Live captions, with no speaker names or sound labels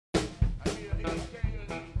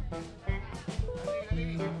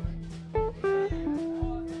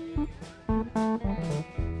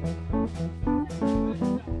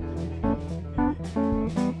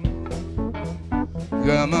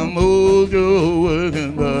my mojo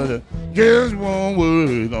working, but I just won't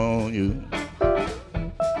work on you.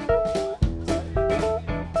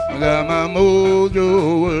 I got my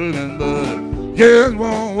mojo working, but I just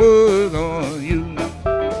won't work on you.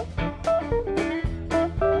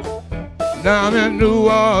 Down in New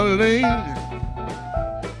Orleans,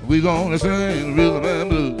 we gonna sing rhythm and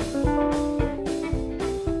blues.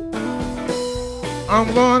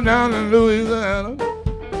 I'm going down to Louisiana.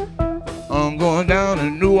 I'm going down to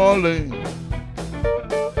New Orleans.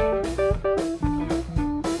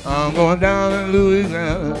 I'm going down to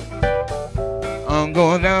Louisiana. I'm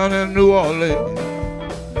going down to New Orleans.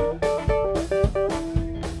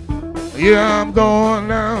 Yeah, I'm going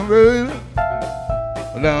down, baby,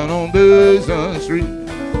 down on Basin Street.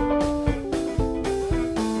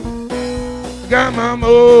 Got my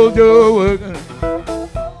mojo working.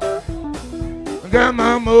 Got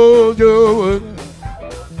my mojo working.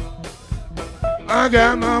 I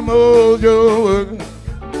got my mojo working.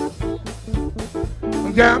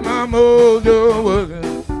 I got my mojo working.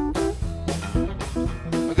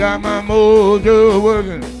 I got my mojo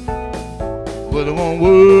working, but it won't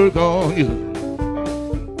work on you.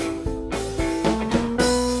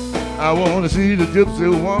 I want to see the gypsy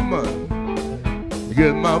woman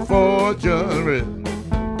get my fortune ready.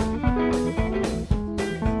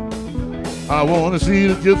 I want to see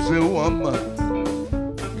the gypsy woman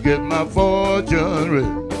get my fortune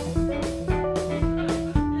ready.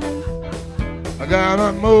 I got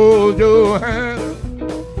a mojo hand,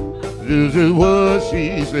 this is what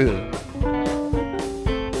she said.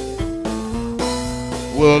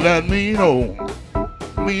 Well, that mean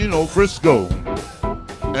old Frisco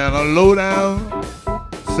and a low-down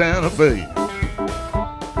Santa Fe.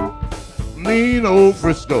 Mean old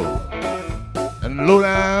Frisco and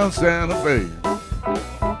low-down Santa Fe.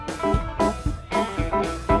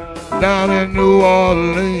 Down in New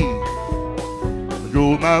Orleans, I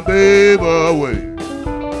drove my baby away.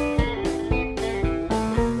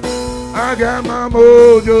 I got my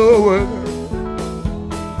mojo working.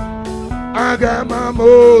 I got my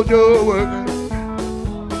mojo working.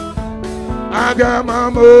 I got my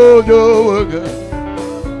mojo working.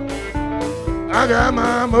 I got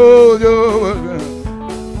my mojo working.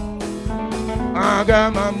 I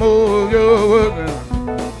got my mojo working,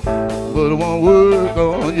 but it won't work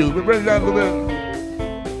on you. We bring it down a little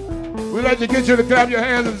bit. We'd like to get you to clap your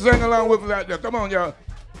hands and sing along with us out there. Come on, y'all.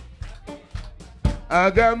 I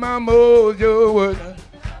got my mojo working.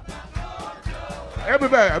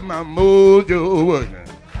 Everybody, my mojo working.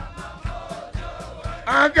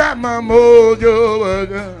 I got my mojo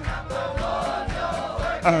working.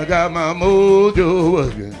 I got my mojo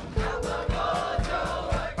working.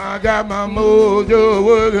 I got my mojo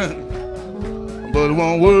working, but it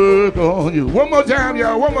won't work on you. One more time,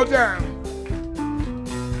 y'all, one more time.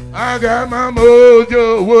 I got my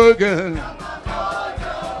mojo working.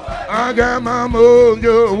 I got my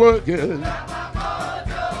mojo working.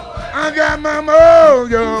 I got my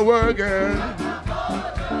mojo working.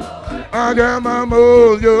 I got my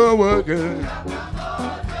mojo working.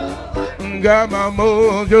 Got my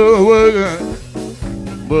mojo working,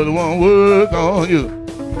 but it won't work on you.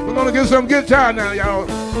 We're gonna get some guitar now, y'all.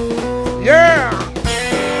 Yeah!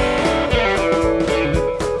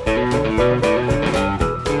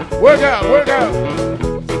 Work out, work out.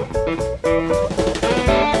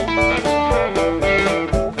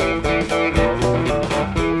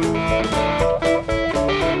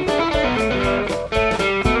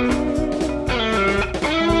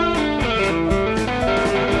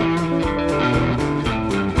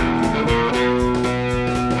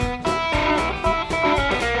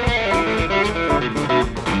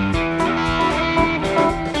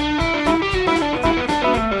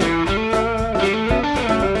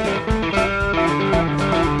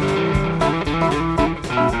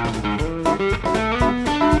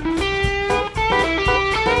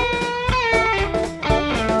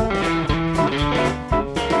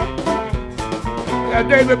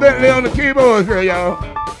 David Bentley on the keyboards here, y'all.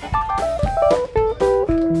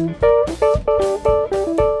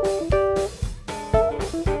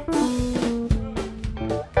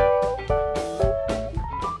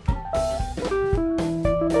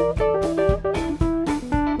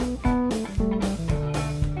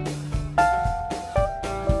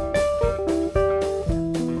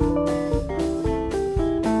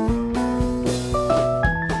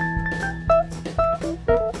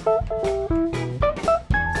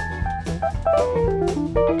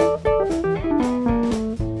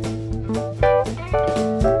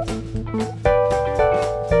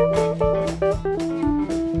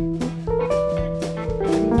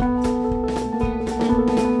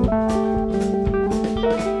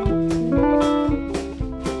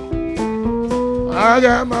 I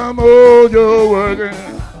got my mojo working.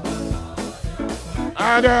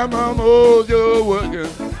 I got my mojo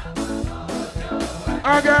working.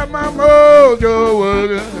 I got my mojo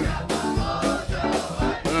working.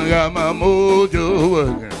 I got my mojo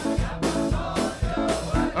working.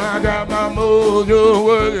 I got my mojo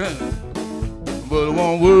working. But it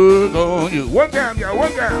won't work on you. One time, y'all,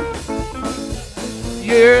 one time.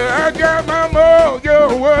 Yeah, I got my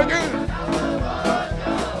mojo working.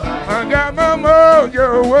 I got my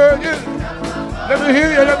mojo working. Let me hear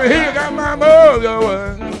you, got my mojo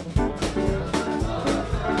working.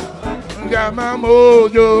 Got my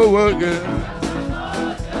mojo working.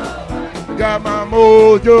 Got my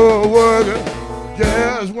mojo working.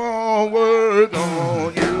 Just won't work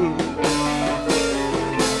on you.